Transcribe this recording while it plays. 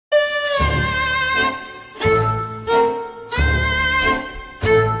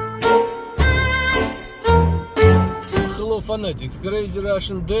Fanatics, Crazy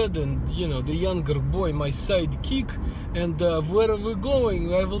Russian Dad, and you know, the younger boy, my sidekick. And where are we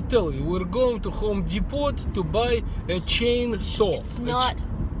going? I will tell you. We're going to Home Depot to buy a chainsaw. It's not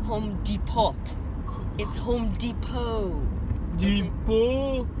Home Depot. It's Home Depot.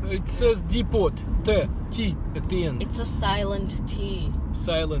 Depot. It says Depot. T at the end. It's a silent T.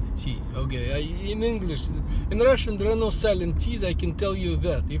 Silent T. Okay. In English, in Russian, there are no silent T's. I can tell you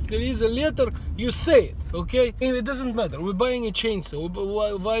that. If there is a letter, you say it. Okay. And it doesn't matter. We're buying a chainsaw.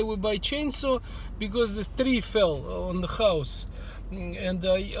 Why we buy chainsaw? Because this tree fell on the house, and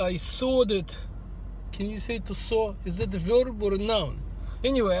I sawed it. Can you say to saw? Is that a verb or a noun?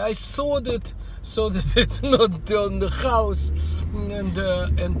 Anyway, I sawed it so that it's not on the house,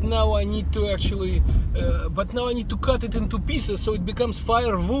 and now I need to actually, but now I need to cut it into pieces so it becomes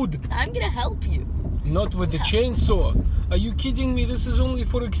firewood. I'm gonna help you. Not with the chainsaw. Are you kidding me? This is only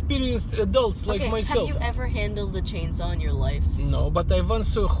for experienced adults like myself. Have you ever handled a chainsaw in your life? No, but I once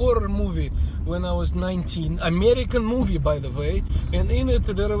saw a horror movie when I was 19. American movie, by the way. And in it,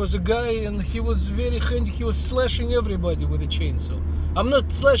 there was a guy and he was very handy. He was slashing everybody with a chainsaw. I'm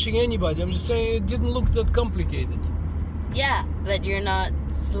not slashing anybody. I'm just saying it didn't look that complicated. Yeah, but you're not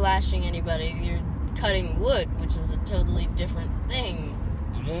slashing anybody. You're cutting wood, which is a totally different thing.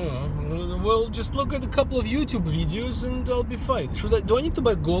 Well, just look at a couple of YouTube videos and I'll be fine. Do I need to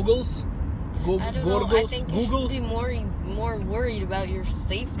buy goggles? I don't know. I think you should be more worried about your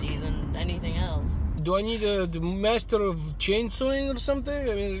safety than anything else. Do I need the master of chainsawing or something?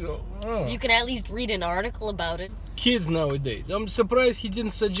 I mean, you can at least read an article about it. Kids nowadays. I'm surprised he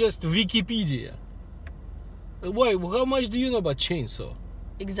didn't suggest Wikipedia. Why? How much do you know about chainsaw?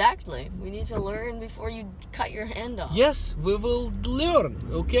 Exactly. We need to learn before you cut your hand off. Yes, we will learn,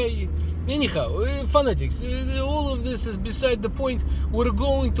 okay? Anyhow, Fanatics, all of this is beside the point. We're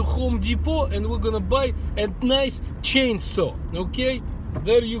going to Home Depot and we're gonna buy a nice chainsaw, okay?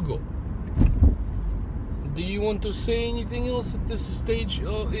 There you go. Do you want to say anything else at this stage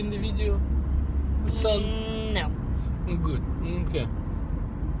in the video, son? No. Good, okay.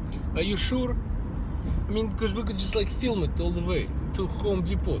 Are you sure? I mean, because we could just like film it all the way to Home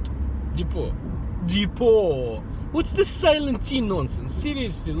Depot. Depot. What's this silent T nonsense?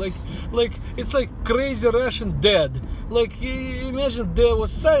 Seriously, like it's like Crazy Russian Dad. Like imagine Dad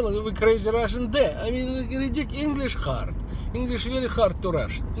was silent, it would be Crazy Russian Dad. I mean, like, ridiculous. English hard. English very hard to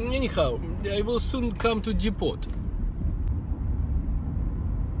Russian. Anyhow, I will soon come to Depot.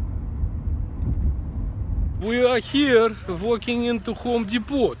 We are here walking into Home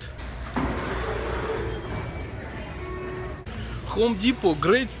Depot. Home Depot,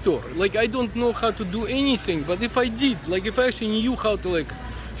 great store. Like, I don't know how to do anything, but if I did, like if I actually knew how to like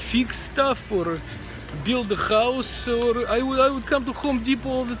fix stuff or build a house, or I would come to Home Depot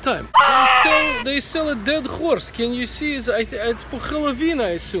all the time. They sell a dead horse. Can you see? It's for Halloween,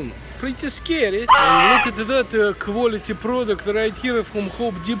 I assume. Pretty scary. And look at that quality product right here from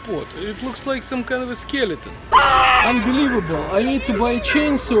Home Depot. It looks like some kind of a skeleton. Unbelievable. I need to buy a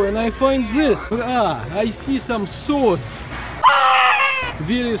chainsaw and I find this. I see some saws.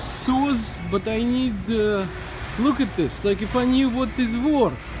 Various saws, but I need look at this. Like if I knew what these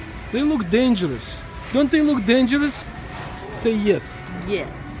were. They look dangerous. Don't they look dangerous? Say yes.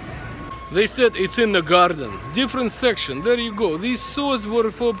 Yes. They said it's in the garden. Different section. There you go. These saws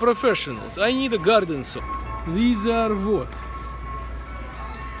were for professionals. I need a garden saw. These are what?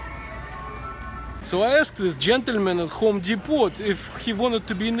 So I asked this gentleman at Home Depot if he wanted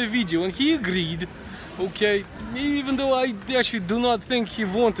to be in the video, and he agreed. Okay, even though I actually do not think he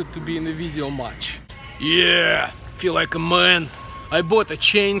wanted to be in the video much. Yeah, feel like a man. I bought a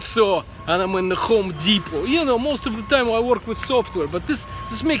chainsaw and I'm in the Home Depot. You know, most of the time I work with software, but this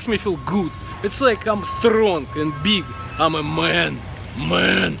makes me feel good. It's like I'm strong and big. I'm a man.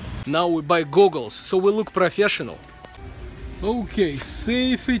 Now we buy goggles, so we look professional. Okay,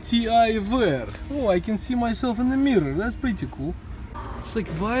 safety eyewear. Oh, I can see myself in the mirror. That's pretty cool. It's like,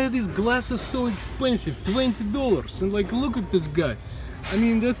 why are these glasses so expensive? $20. And like, look at this guy. I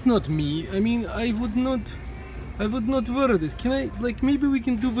mean, that's not me. I mean, I would not wear this. Can I, like, maybe we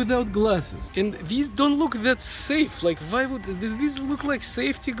can do without glasses. And these don't look that safe. Like, why would these look like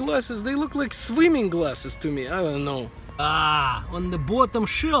safety glasses? They look like swimming glasses to me. I don't know. On the bottom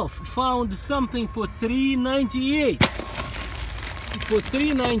shelf, found something for $3.98. For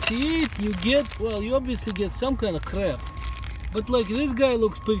 $3.98 you get, well, you obviously get some kind of crap. But like, this guy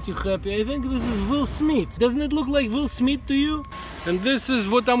looks pretty happy. I think this is Will Smith. Doesn't it look like Will Smith to you? And this is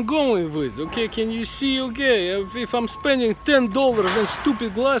what I'm going with, okay? Can you see, okay? If I'm spending $10 on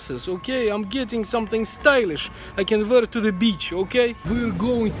stupid glasses, okay? I'm getting something stylish I can wear to the beach, okay? We're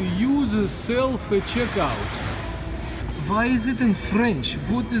going to use a self-checkout. Why is it in French?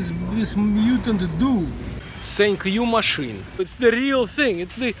 What is this mutant do? Thank you, machine. It's the real thing.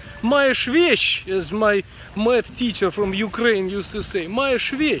 It's the Моя вещь, as my math teacher from Ukraine used to say. Моя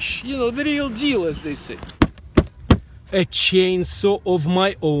вещь. You know, the real deal, as they say. A chainsaw of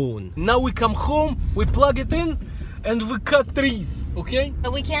my own. Now we come home, we plug it in, and we cut trees, okay?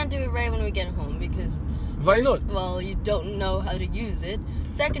 But we can't do it right when we get home because... Why not? Well, you don't know how to use it.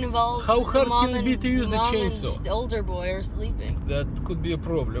 Second of all, how hard can it be to use the chainsaw? And the older boy are sleeping. That could be a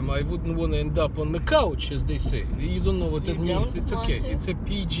problem. I wouldn't want to end up on the couch, as they say. You don't know what it means. It's okay. It's a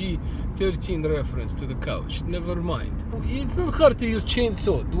PG-13 reference to the couch. Never mind. It's not hard to use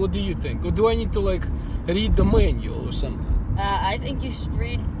chainsaw. What do you think? Or do I need to like read the manual or something? I think you should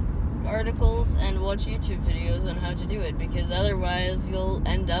read articles and watch YouTube videos on how to do it, because otherwise you'll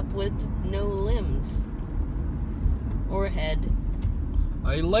end up with no limbs or head.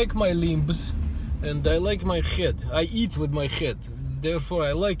 I like my limbs and I like my head. I eat with my head, therefore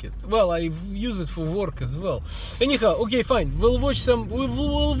I like it. Well, I use it for work as well. Anyhow, okay, fine. We'll watch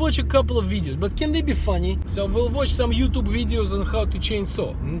a couple of videos, but can they be funny? So we'll watch some YouTube videos on how to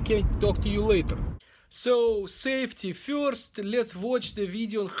chainsaw. Okay, talk to you later. So, safety first, let's watch the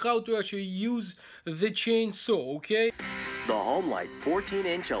video on how to actually use the chainsaw, okay? The Homelite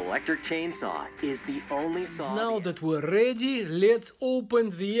 14-inch electric chainsaw is the only saw... Now that we're ready, let's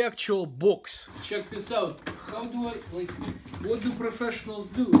open the actual box. Check this out. How do I, like, what do professionals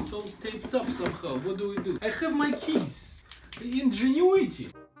do? It's all taped up somehow. What do we do? I have my keys. Ingenuity.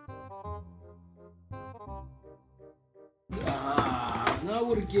 Now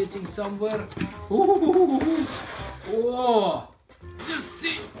we're getting somewhere. Ooh, oh, just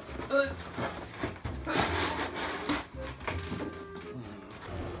see.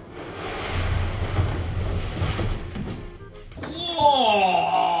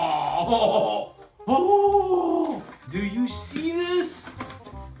 Oh, oh, do you see this?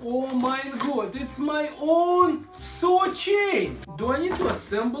 Oh my god, it's my own saw chain! Do I need to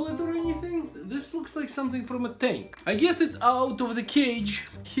assemble it or anything? This looks like something from a tank. I guess it's out of the cage.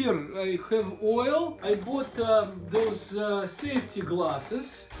 Here, I have oil. I bought those safety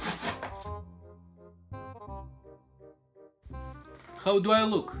glasses. How do I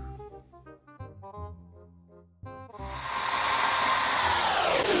look?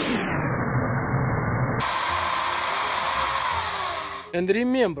 And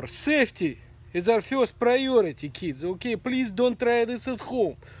remember, safety is our first priority, kids, okay? Please don't try this at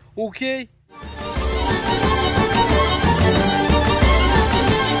home, okay?